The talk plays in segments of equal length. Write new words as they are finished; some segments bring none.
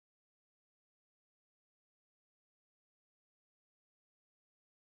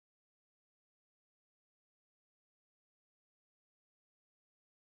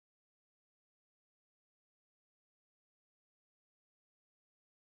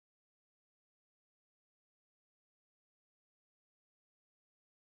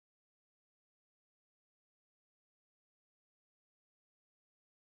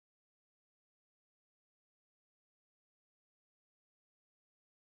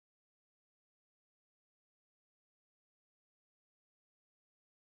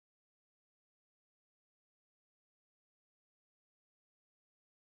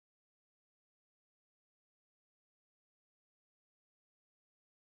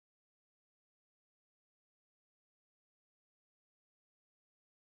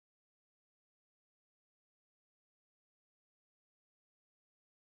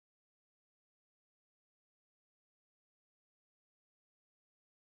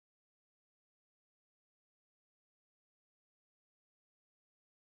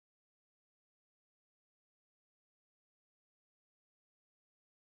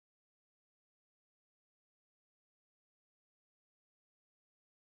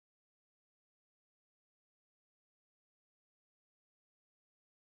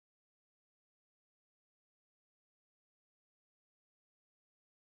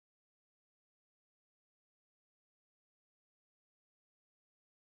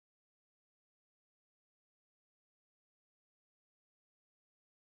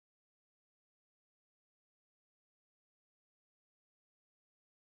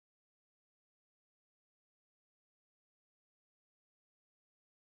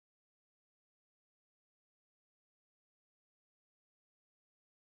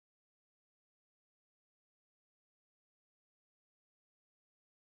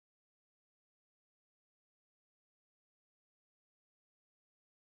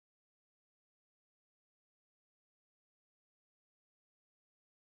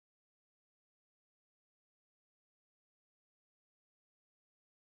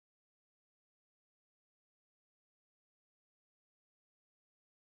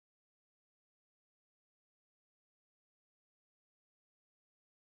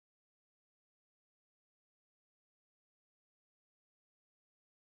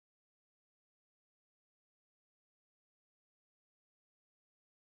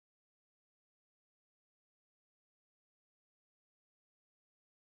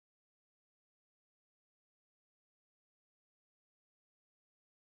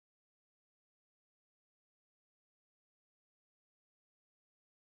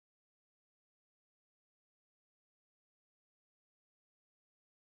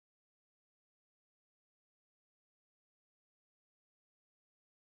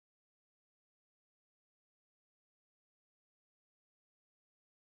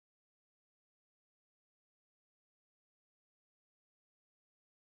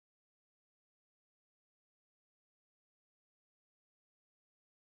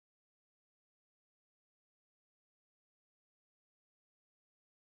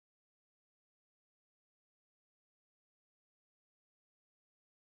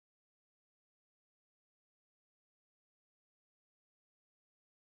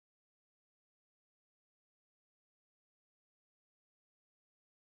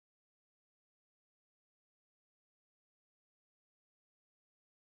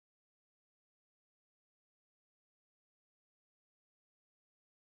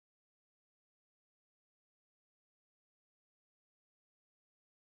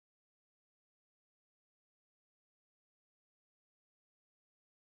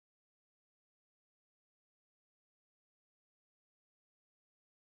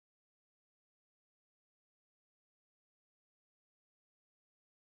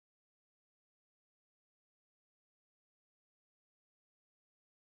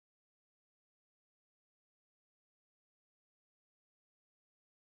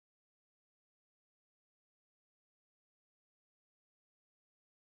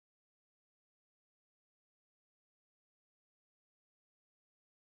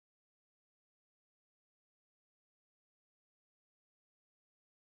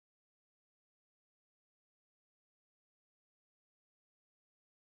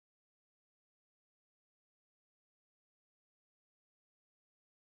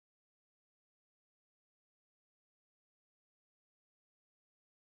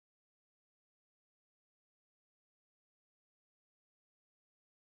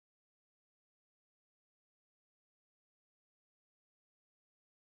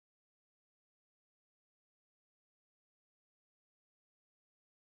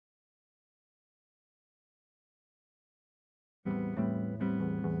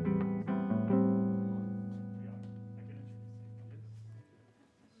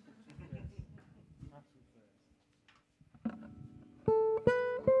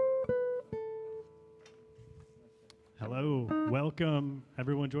welcome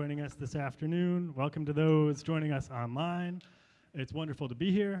everyone joining us this afternoon. Welcome to those joining us online. It's wonderful to be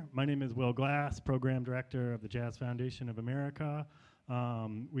here. My name is Will Glass, Program Director of the Jazz Foundation of America.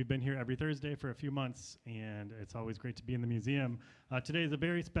 We've been here every Thursday for a few months, and it's always great to be in the museum. Today is a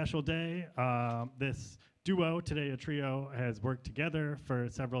very special day. This duo, today a trio, has worked together for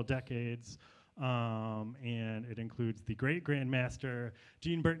several decades. And it includes the great Grandmaster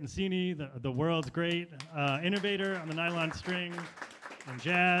Gene Bertoncini, the world's great innovator on the nylon string and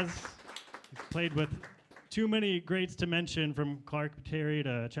jazz. He's played with too many greats to mention, from Clark Terry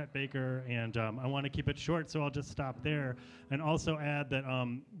to Chet Baker, and I want to keep it short, so I'll just stop there and also add that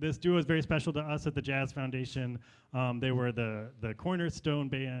this duo is very special to us at the Jazz Foundation. They were the cornerstone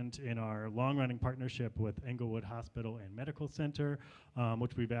band in our long-running partnership with Englewood Hospital and Medical Center,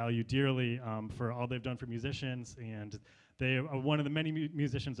 which we value dearly for all they've done for musicians, and they are one of the many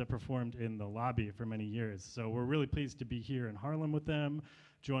musicians that performed in the lobby for many years. So we're really pleased to be here in Harlem with them,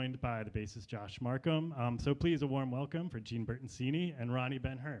 joined by the bassist Josh Marcum. So please, a warm welcome for Gene Bertoncini and Roni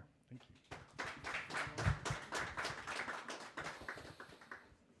Ben-Hur. Thank you.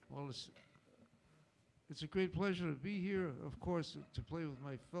 Well, it's a great pleasure to be here, of course, to play with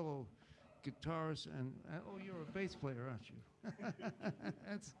my fellow guitarists. And oh, you're a bass player, aren't you?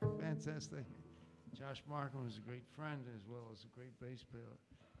 That's fantastic. Josh Marcum is a great friend as well as a great bass player.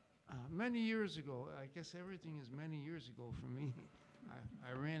 Many years ago, I guess everything is many years ago for me,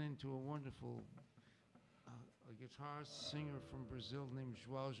 I ran into a wonderful a guitarist, singer from Brazil named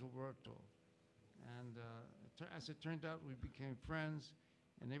João Gilberto. And as it turned out, we became friends.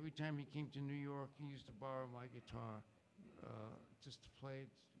 And every time he came to New York, he used to borrow my guitar just to play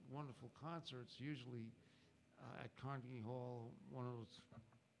wonderful concerts, usually at Carnegie Hall, one of those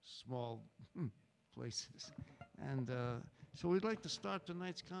small places. And so we'd like to start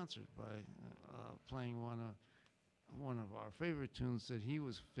tonight's concert by playing one of our favorite tunes that he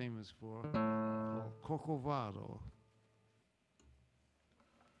was famous for, called Corcovado.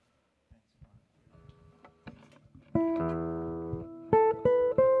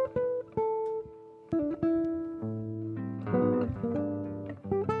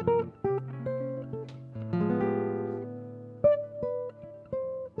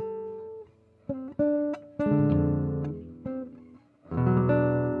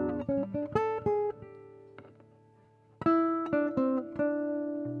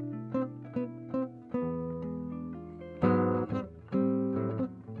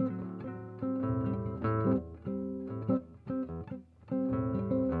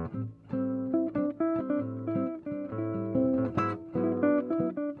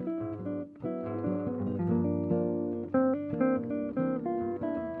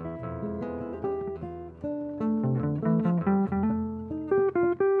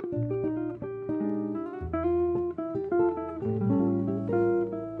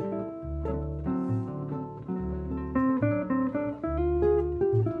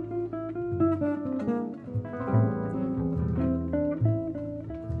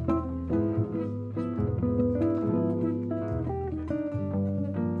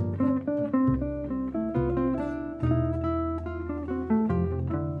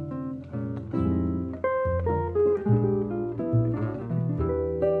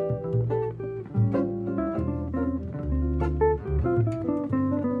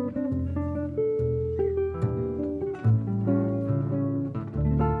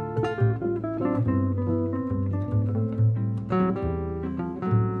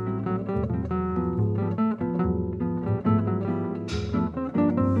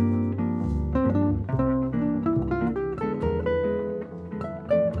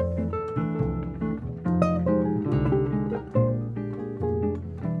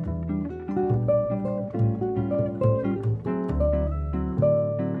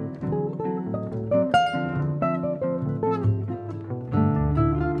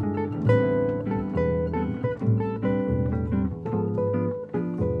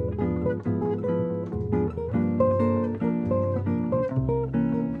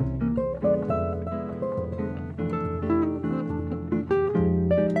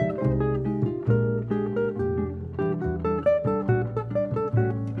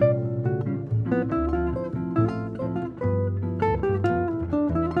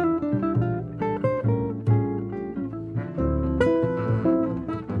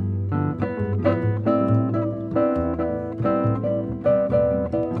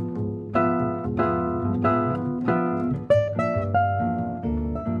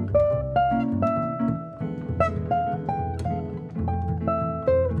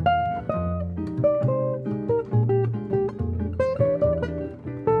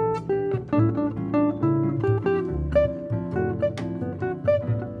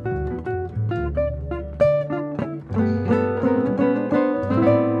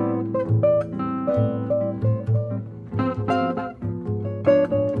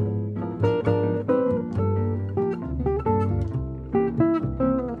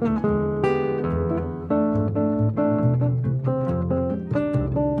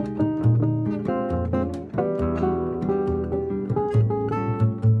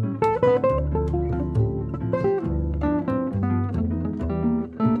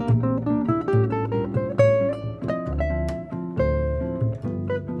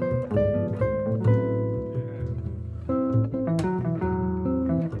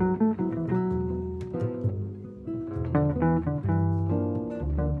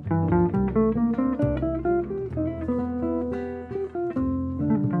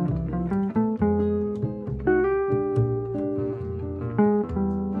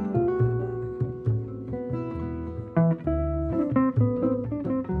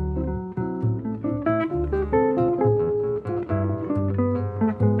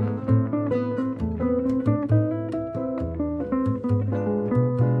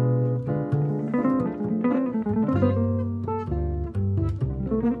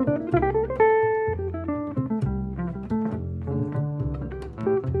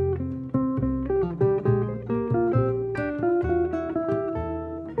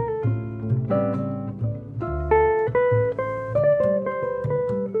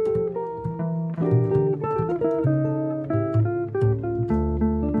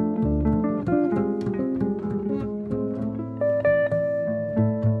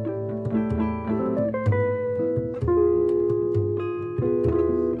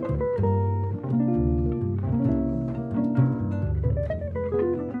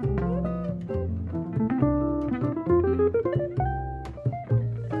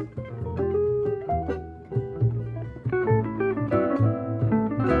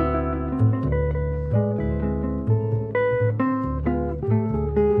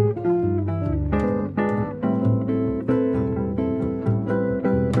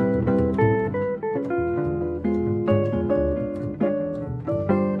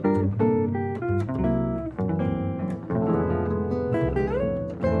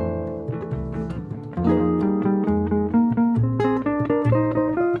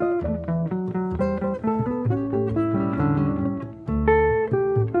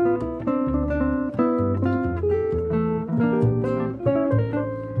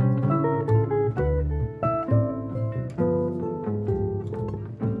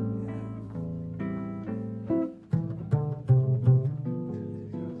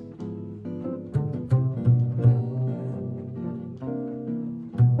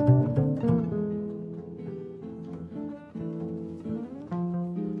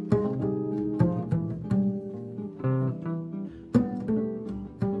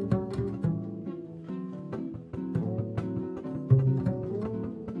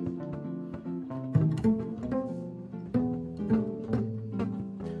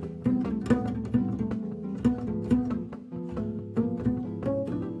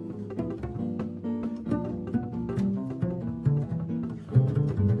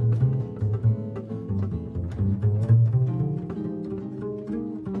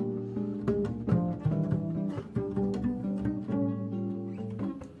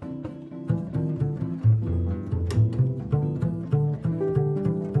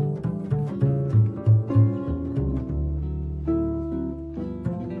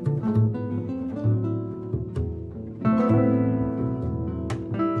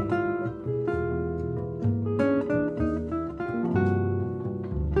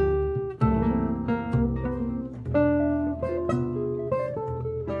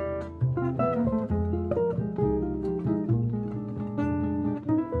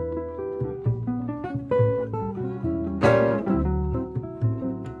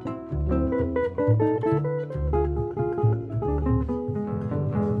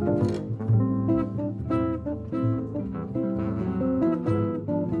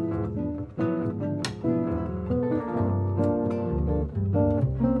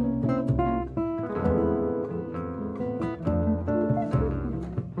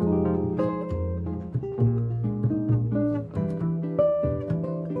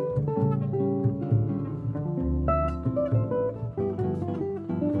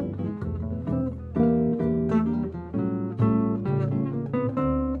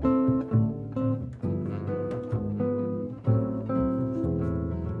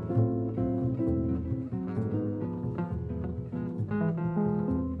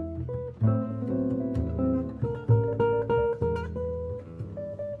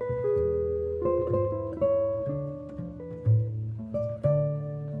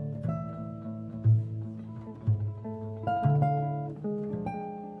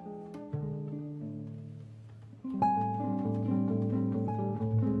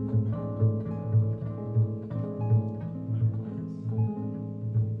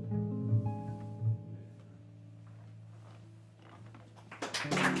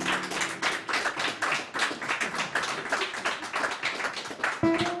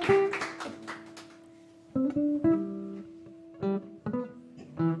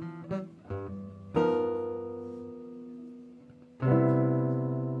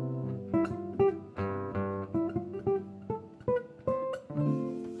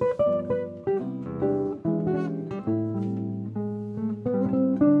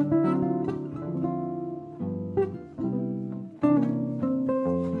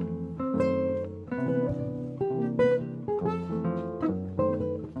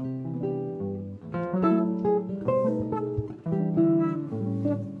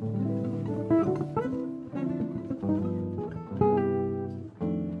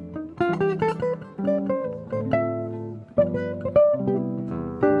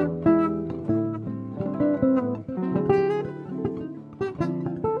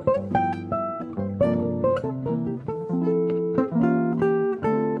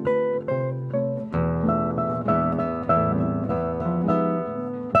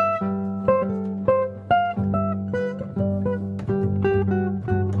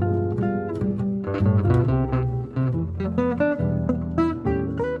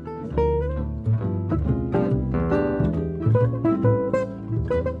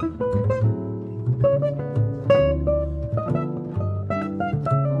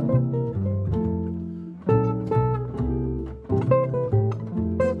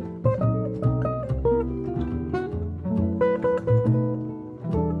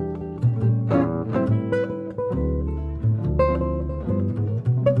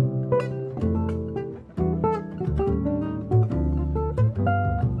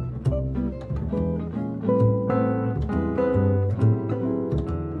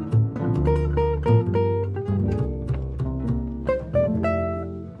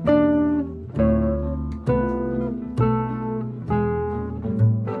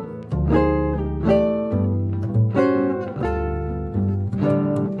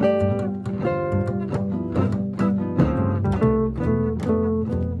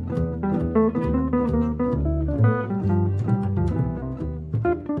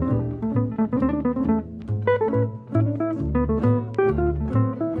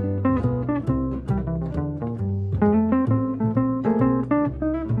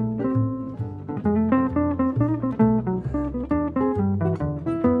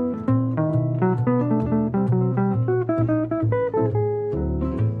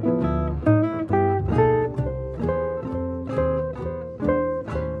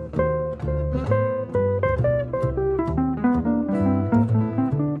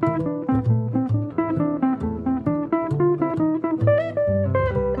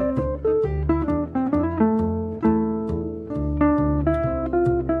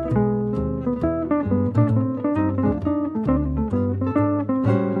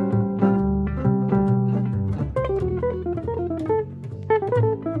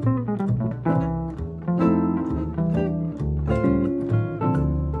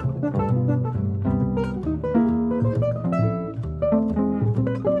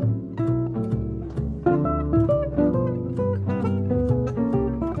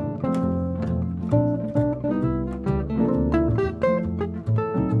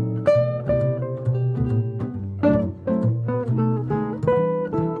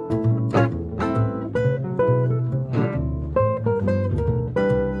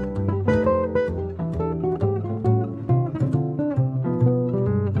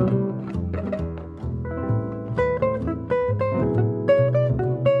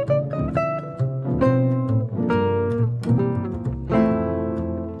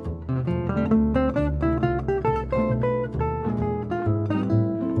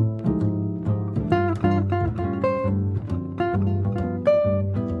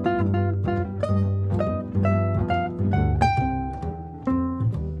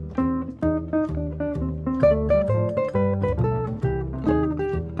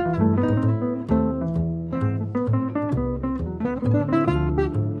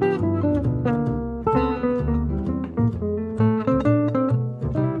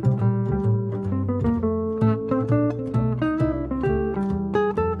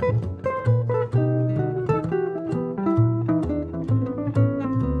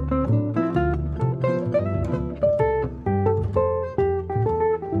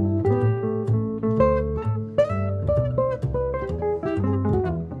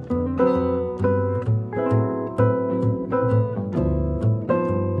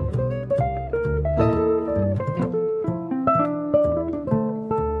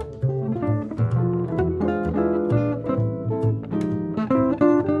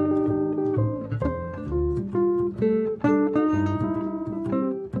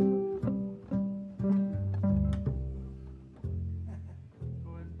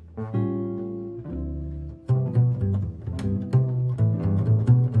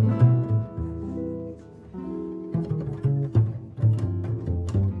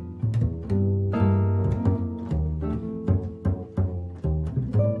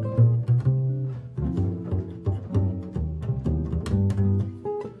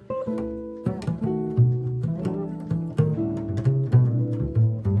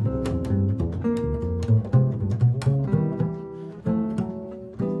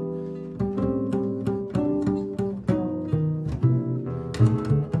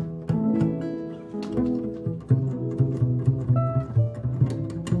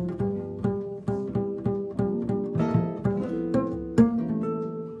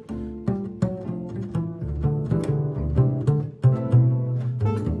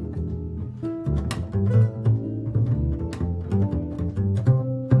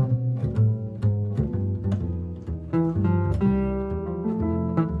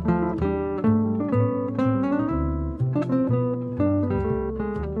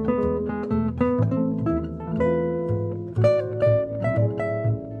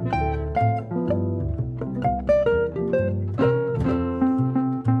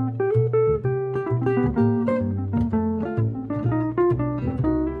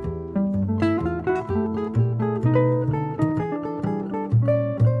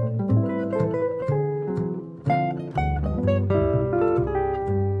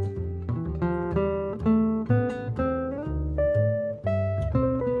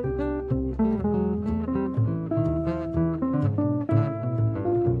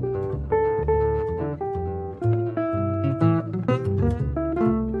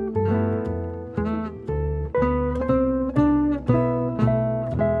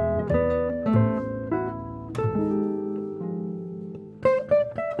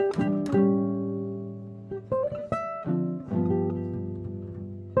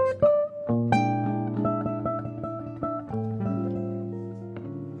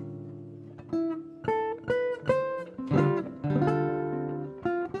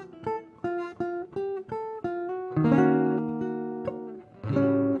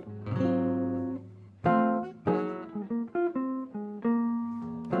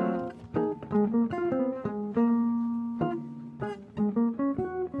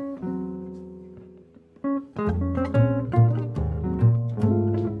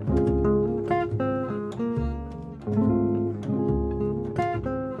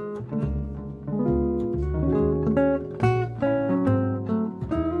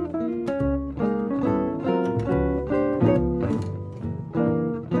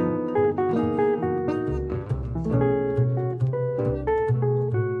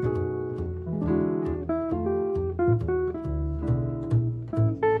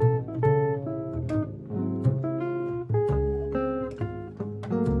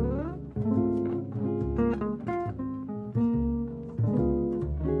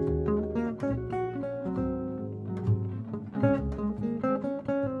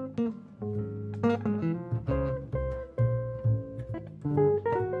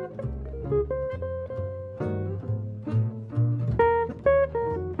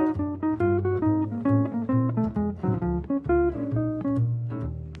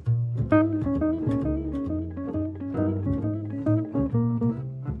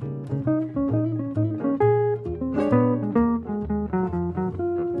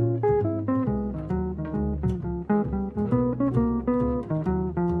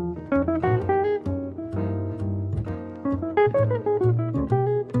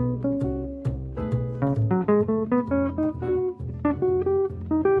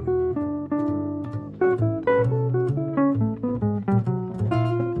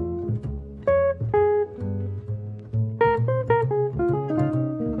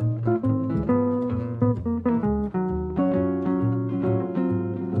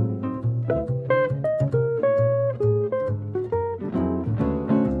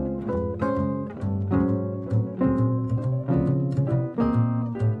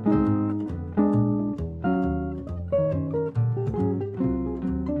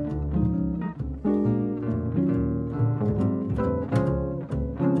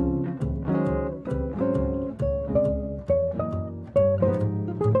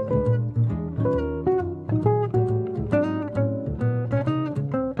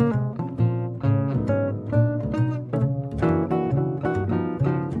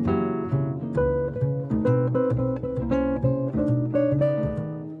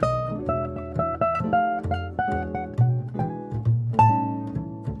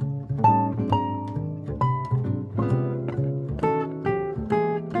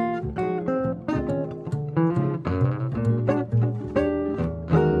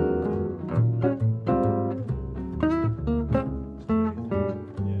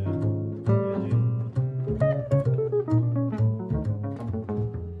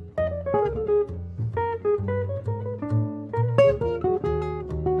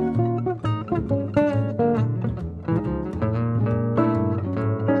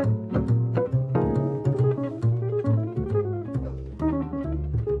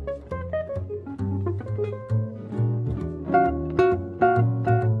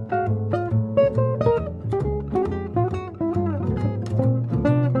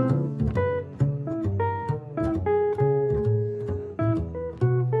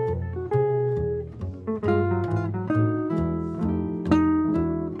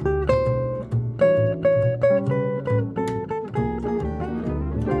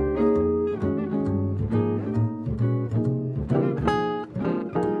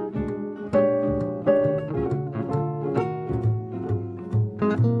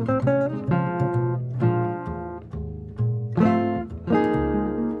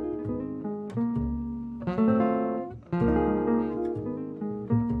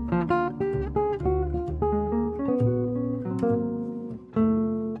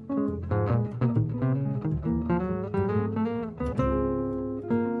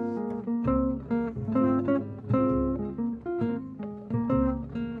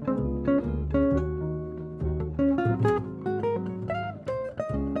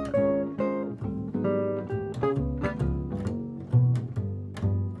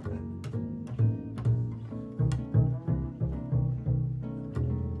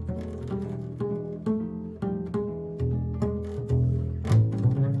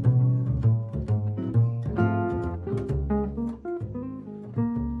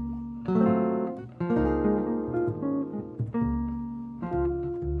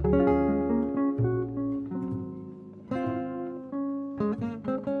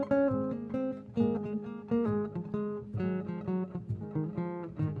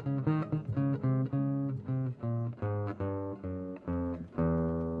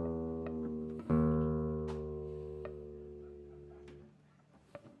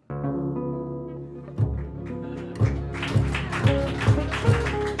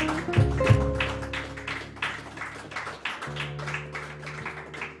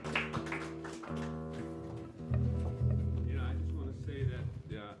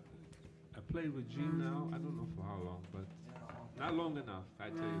 not long enough, I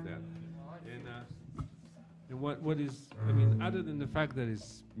tell you that. And what is, I mean, other than the fact that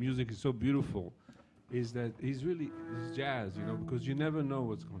his music is so beautiful, is that he's jazz, you know, because you never know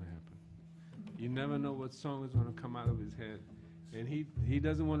what's going to happen. You never know what song is going to come out of his head. And he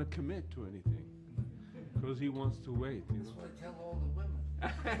doesn't want to commit to anything because he wants to wait, you know. That's what I tell all the women.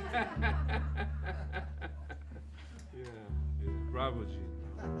 Yeah, bravo, Gene.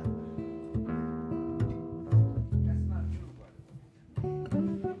 That's not true, by the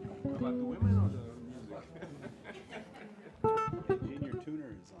way. About the women or the music? Hey, Gene, your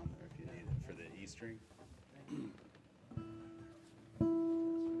tuner is on there if you need it for the E string.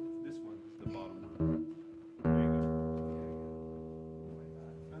 This one. The bottom one. There you go.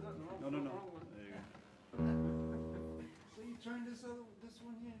 No. There you go. So you turn this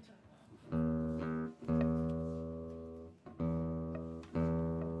one here.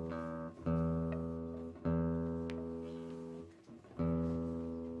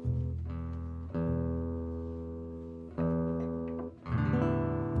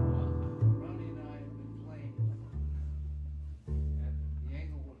 Ronnie and I have been playing at the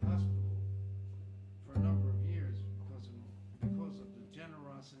Englewood Hospital for a number of years because of the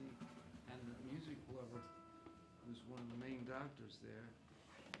generosity and the music lover who's one of the main doctors there.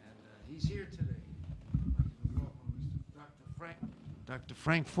 And he's here today. I'd like to welcome Dr. Frank. Dr.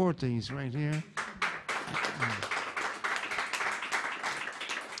 Frank Forte, he's right here.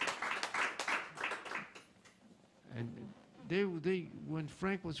 And when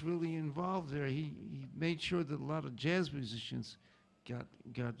Frank was really involved there, he made sure that a lot of jazz musicians got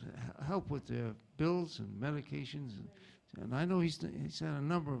help with their bills and medications. And I know he's had a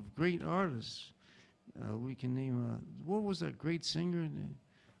number of great artists. We can name, what was that great singer?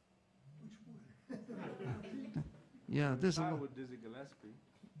 Yeah, It started with Dizzy Gillespie.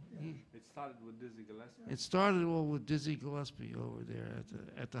 It started with Dizzy Gillespie. It started all with Dizzy Gillespie over there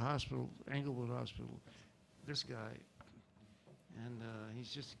at the hospital, Englewood Hospital. This guy, and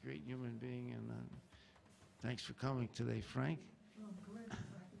he's just a great human being. And thanks for coming today, Frank. Well, I'm glad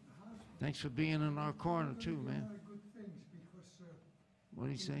you're back at the hospital. Thanks for being in our corner too, A man. lot of good things because What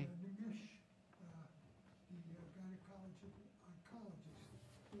do you say? Nimesh, the oncologist,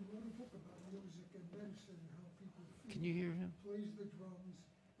 he wrote a book about music and medicine and how people feel. Can you hear him? Plays the drums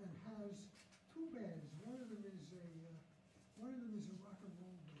and has two bands. One of them is a rock and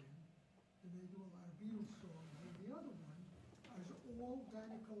roll band, and they do a lot of Beatles songs. And the other one is all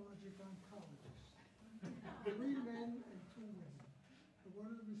gynecologic oncologists, 3 men and 2 women. And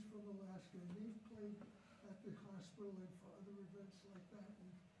one of them is from Alaska, and they've played at the hospital and for other events like that.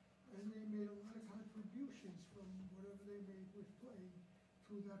 And they made a lot of contributions from whatever they made with playing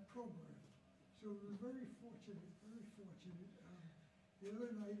to that program. So it was very fortunate, very fortunate. The other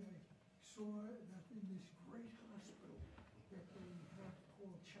night I saw that in this great hospital that they have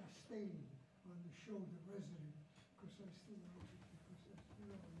called Chastain on the show The Resident, because I still watch it because I'm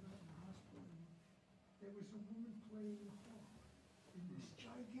not in the hospital anymore. There was a woman playing the harp in this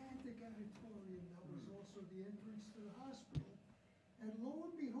gigantic auditorium that was also the entrance to the hospital. And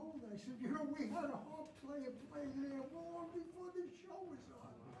lo and behold, I said, we had a harp player playing there long before the show was on.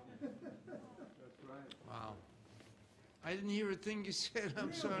 That's right. Wow. I didn't hear a thing you said.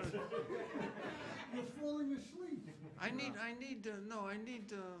 I'm sorry. You're falling asleep. I need your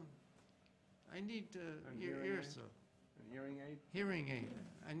hearing ear aid? stuff. A hearing aid? Hearing aid.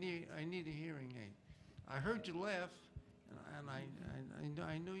 I need a hearing aid. I heard you laugh, and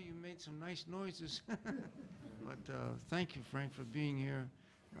I know you made some nice noises. But thank you, Frank, for being here.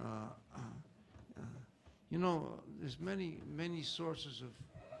 You know, there's many sources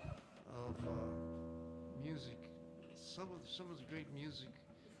of music. Some of the great music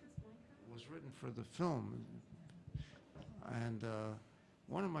was written for the film, and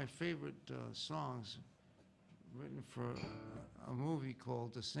one of my favorite songs written for a movie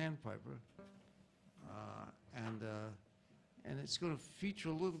called The Sandpiper, and it's going to feature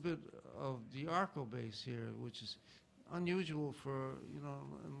a little bit of the arco bass here, which is unusual for, in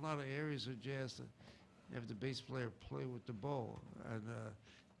a lot of areas of jazz to have the bass player play with the bow, and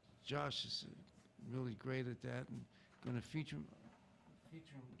Josh is really great at that, and going to feature him.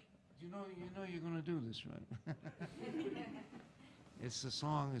 You know you're going to do this, right? It's the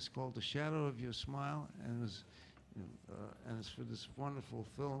song. It's called "The Shadow of Your Smile," and it's for this wonderful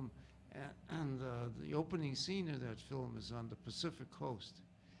film. And the opening scene of that film is on the Pacific coast,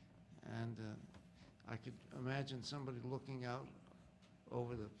 and I could imagine somebody looking out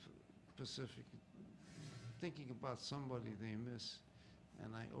over the Pacific, thinking about somebody they miss.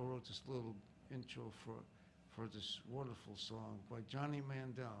 And I wrote this little intro for this wonderful song by Johnny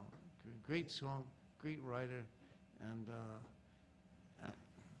Mandel. Great song, great writer, and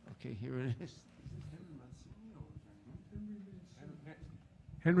Okay, here it is.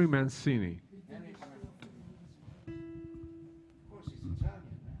 Henry Mancini. Of course, he's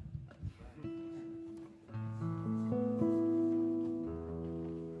Italian, man.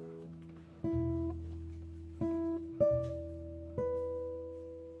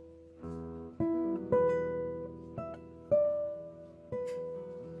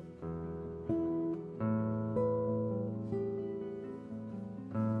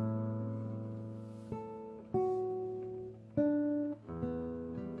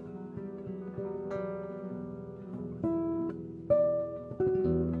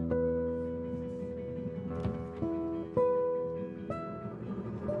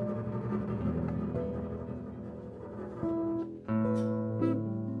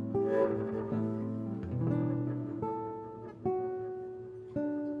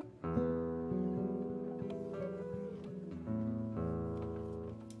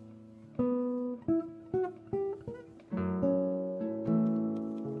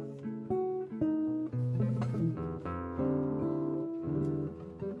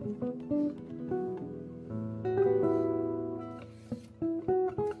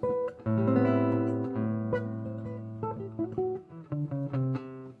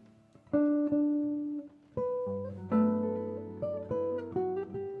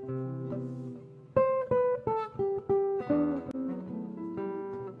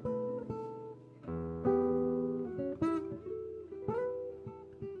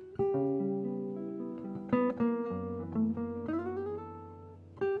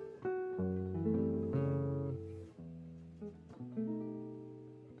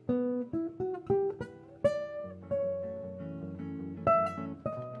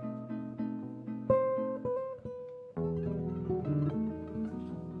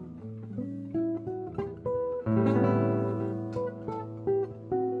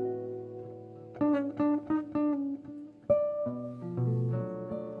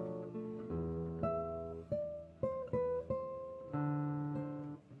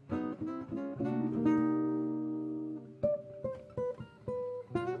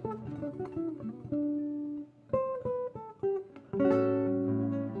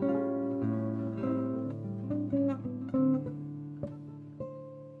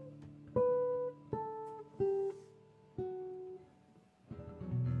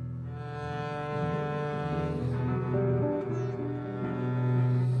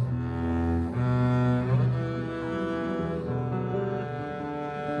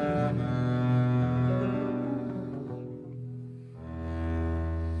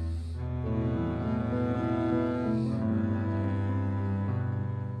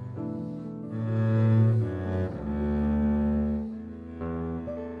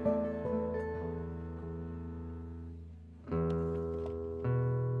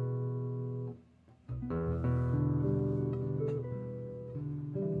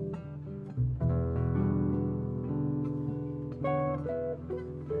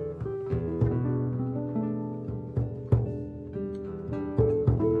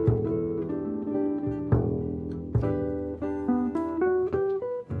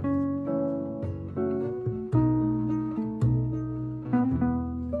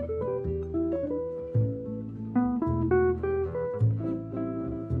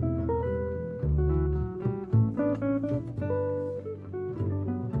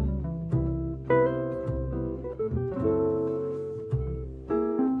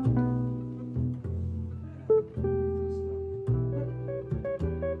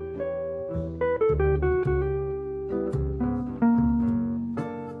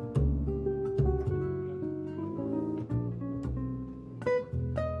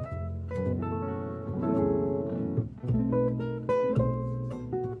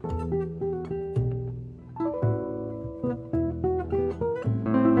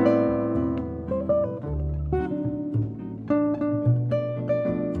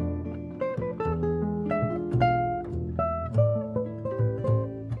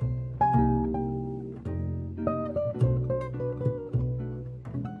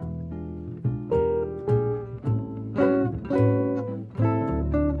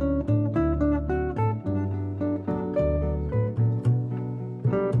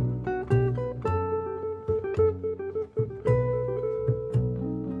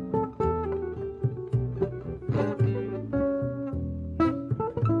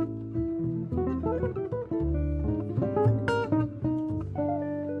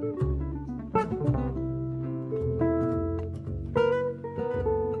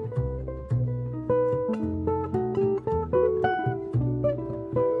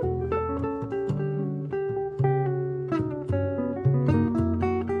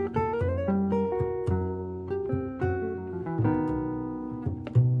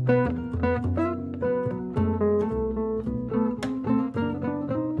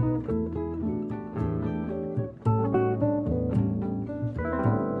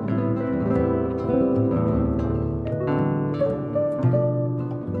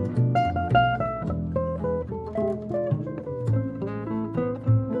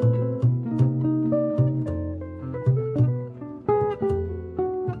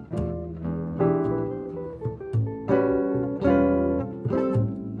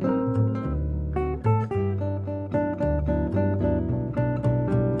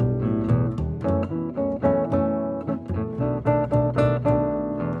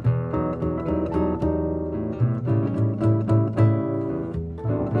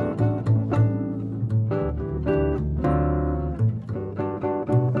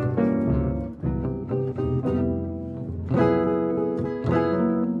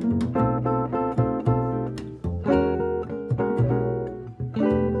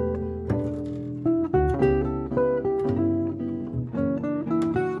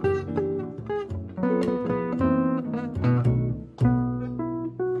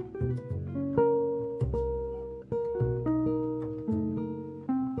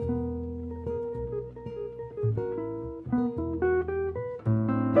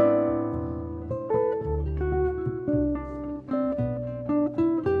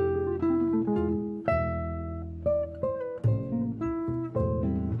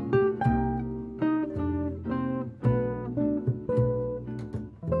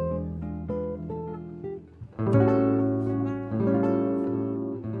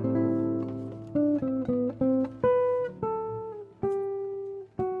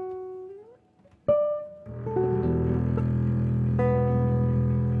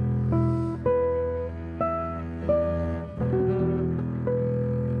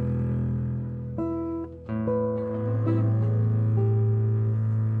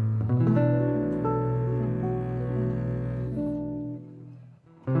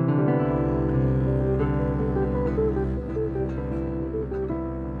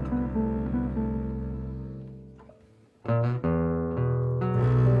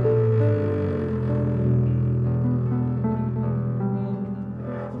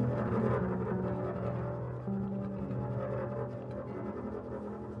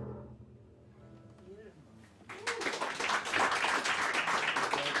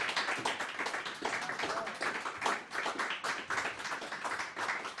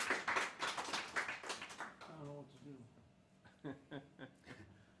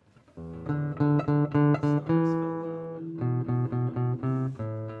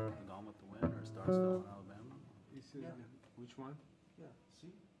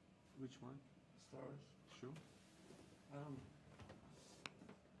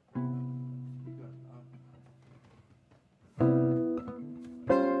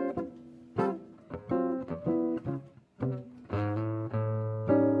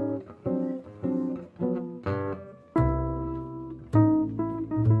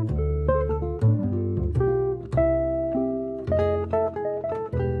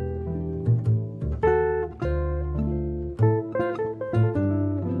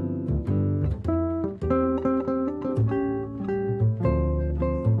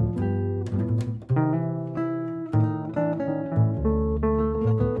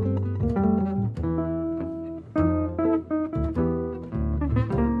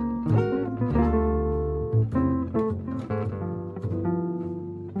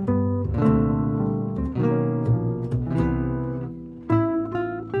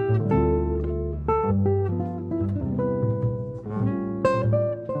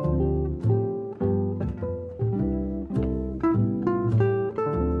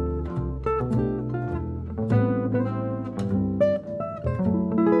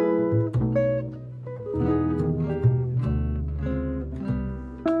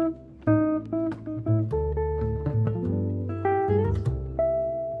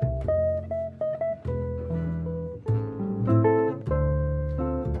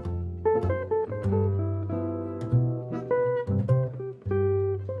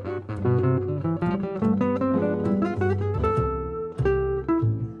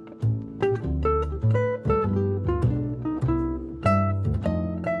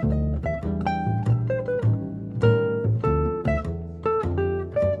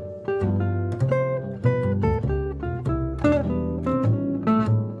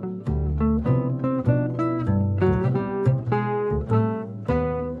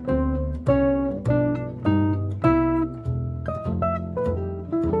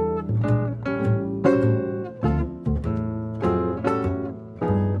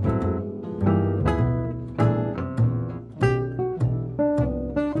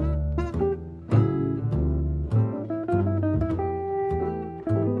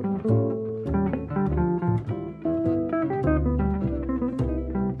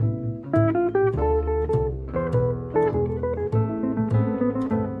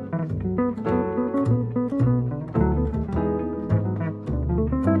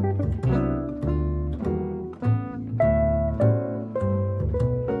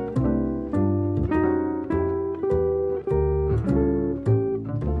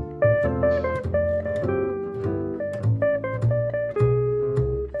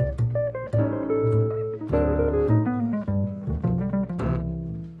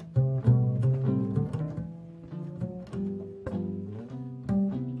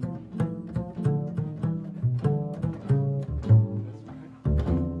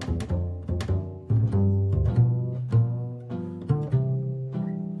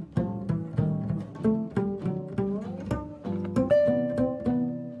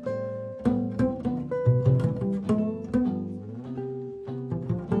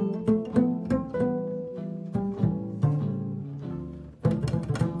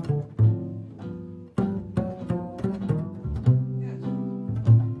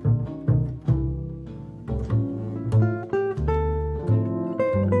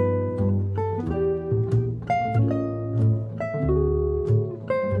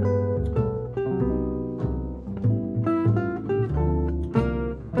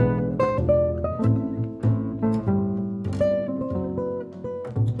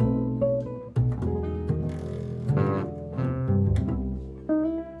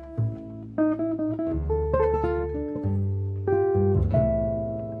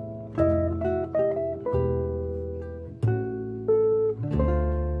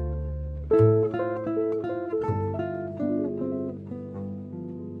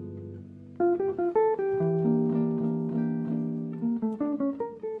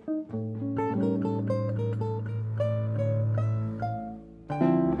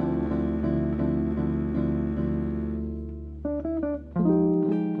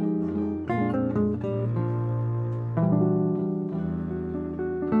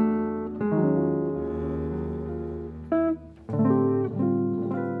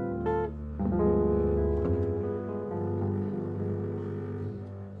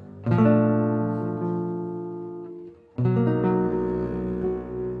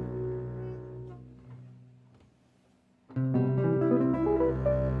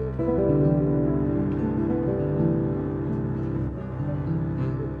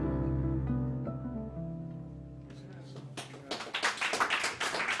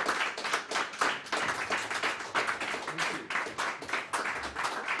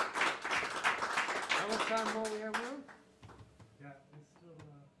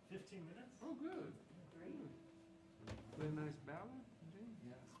 15 minutes. Oh, good. Great. Play a nice ballad?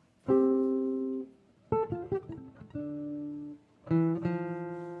 Yes.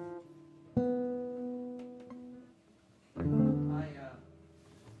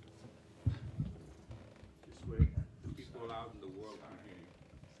 This way, the people out in the world can hear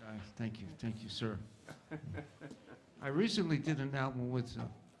you. Thank you, sir. I recently did an album with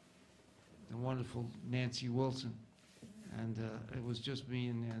the wonderful Nancy Wilson, and it was just me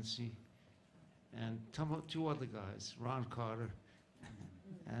and Nancy, and two other guys, Ron Carter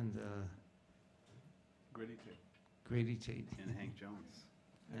and Grady Tate. Grady Tate And Hank Jones.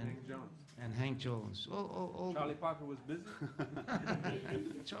 And Hank Jones. and Hank Jones. Charlie Parker was busy?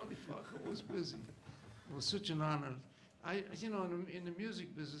 Charlie Parker was busy. It was such an honor. In the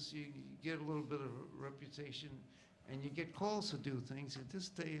music business, you get a little bit of a reputation, and you get calls to do things. At this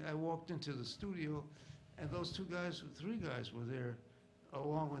day, I walked into the studio, and those three guys were there,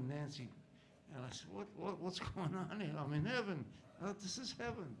 along with Nancy. And I said, what's going on here? I'm in heaven. This is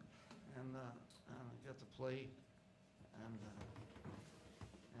heaven. And I got to play,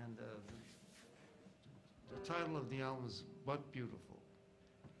 and the title of the album is But Beautiful.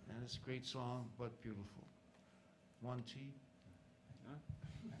 And it's a great song, But Beautiful. 1 T.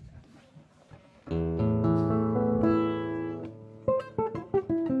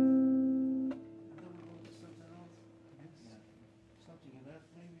 Something in F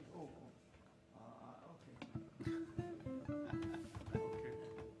maybe? Okay.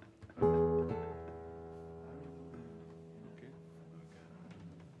 Okay.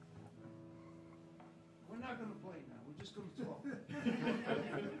 We're not going to play now. We're just going to talk.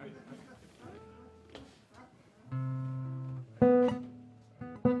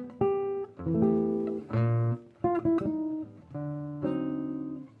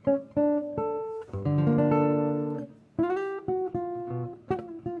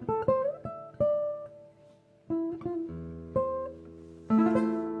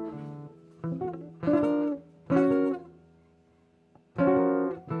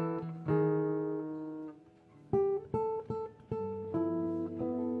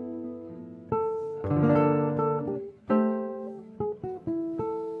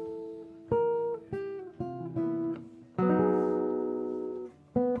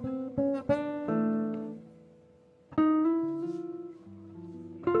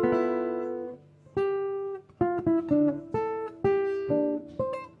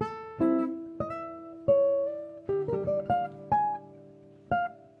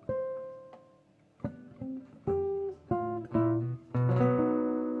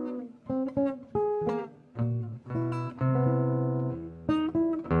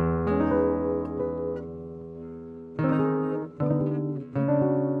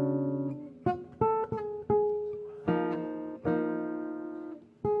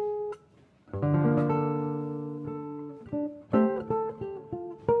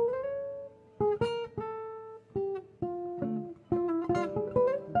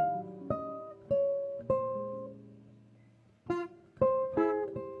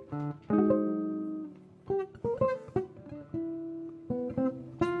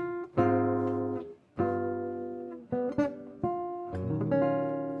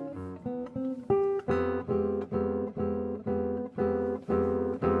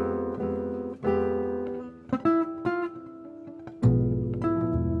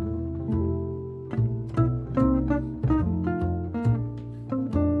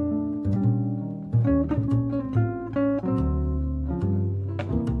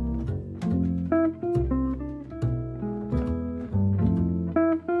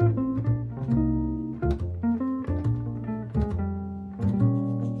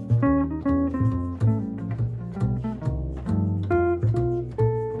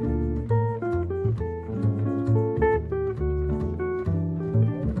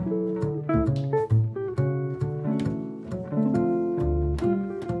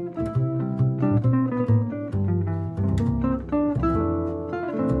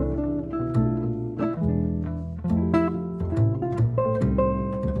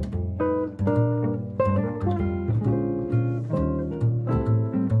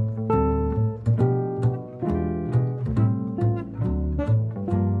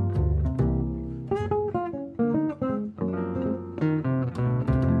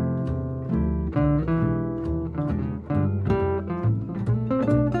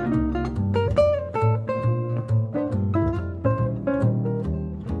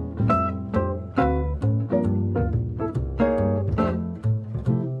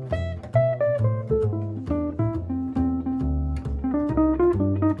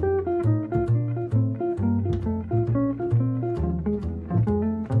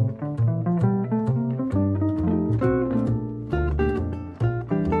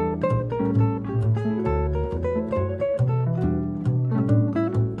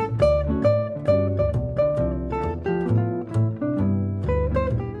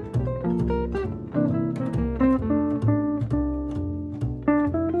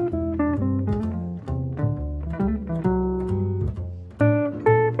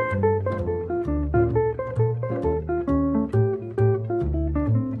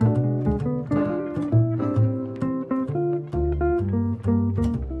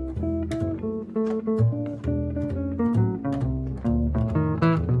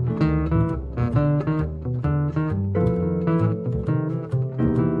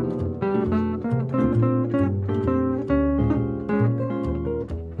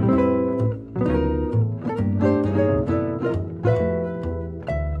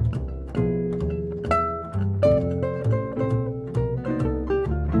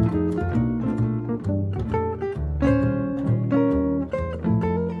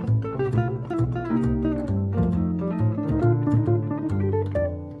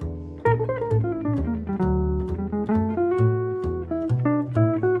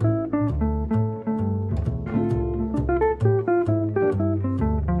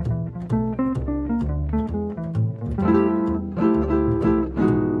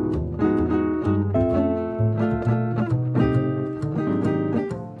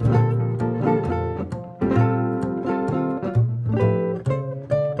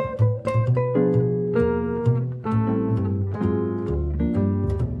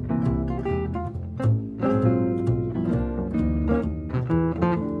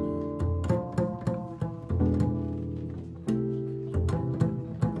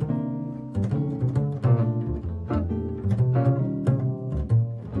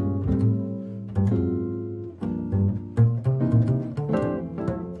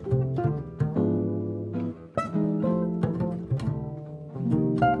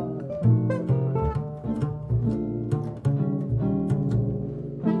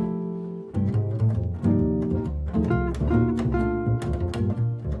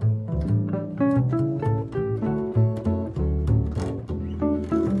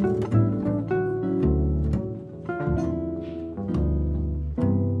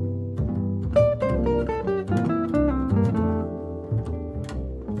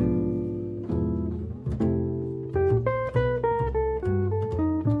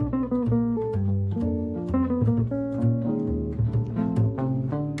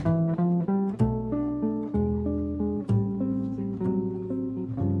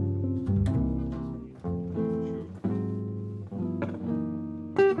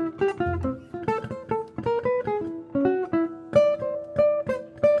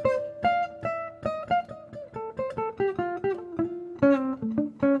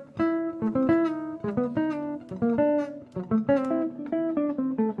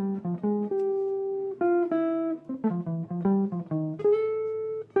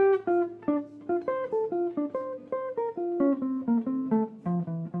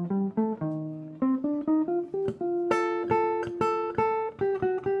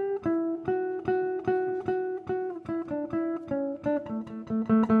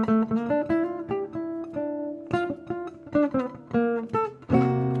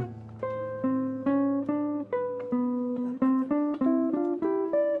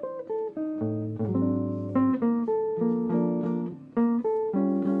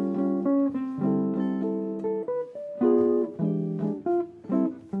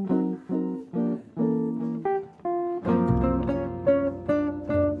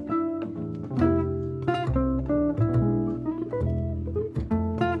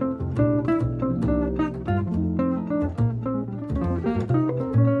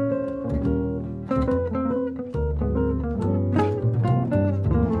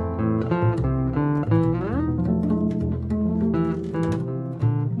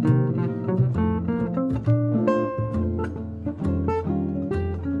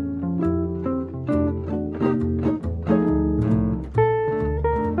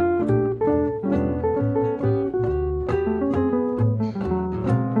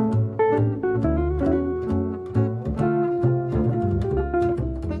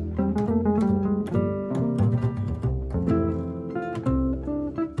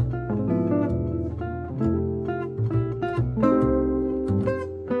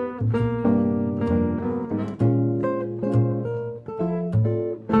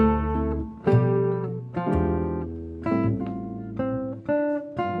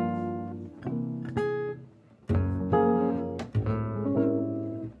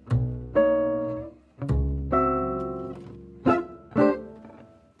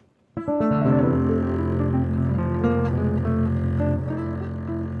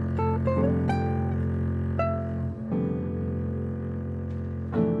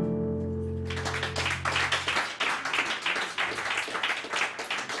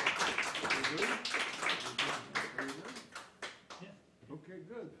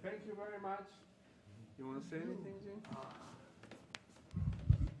 you very much. You want to say anything, Gene?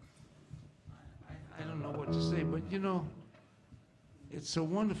 I don't know what to say, but you know, it's so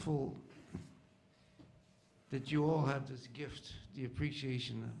wonderful that you all have this gift, the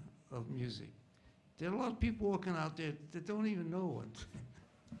appreciation of music. There are a lot of people walking out there that don't even know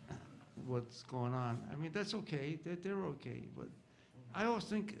what's going on. I mean, that's okay, they're okay, but I always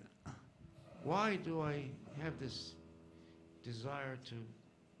think, why do I have this desire to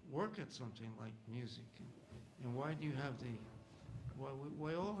work at something like music? And why do you have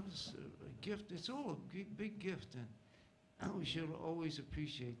why all of this gift? It's all a big gift, and we should always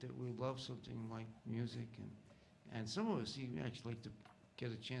appreciate that we love something like music, and some of us even actually like to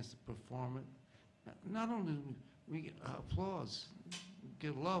get a chance to perform it. Not only do we get applause, we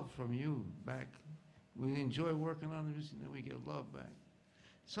get love from you back. We enjoy working on the music, and then we get love back.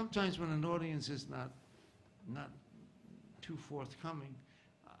 Sometimes when an audience is not too forthcoming,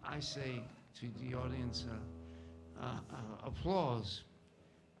 I say to the audience, applause.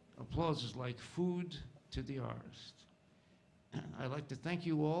 Applause is like food to the artist. I'd like to thank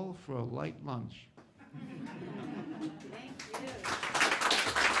you all for a light lunch.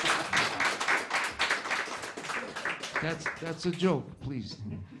 That's a joke, please.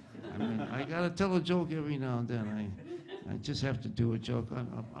 I mean, I gotta tell a joke every now and then. I just have to do a joke.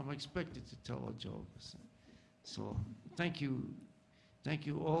 I'm expected to tell a joke. So thank you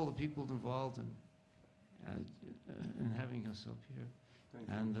all the people involved in having us up here.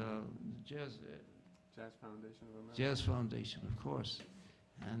 And Jazz Foundation of America. Jazz Foundation, of course.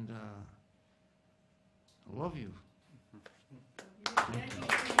 And I love you. Thank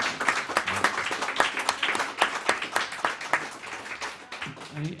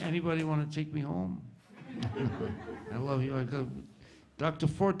you. Anybody want to take me home? I love you. I got Dr.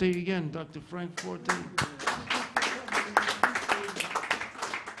 Forte again, Dr. Frank Forte.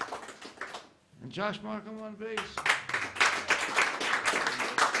 And Josh Marcum on bass.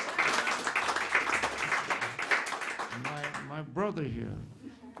 And my brother here,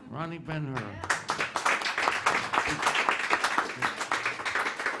 Roni Ben-Hur. All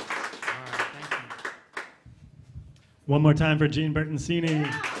right, thank you. One more time for Gene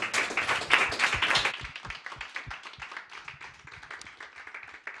Bertoncini.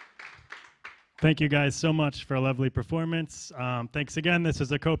 Thank you guys so much for a lovely performance. Thanks again. This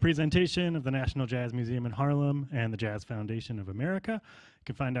is a co-presentation of the National Jazz Museum in Harlem and the Jazz Foundation of America. You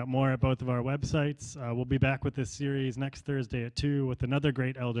can find out more at both of our websites. We'll be back with this series next Thursday at 2 with another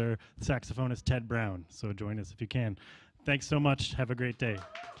great elder, saxophonist Ted Brown. So join us if you can. Thanks so much. Have a great day.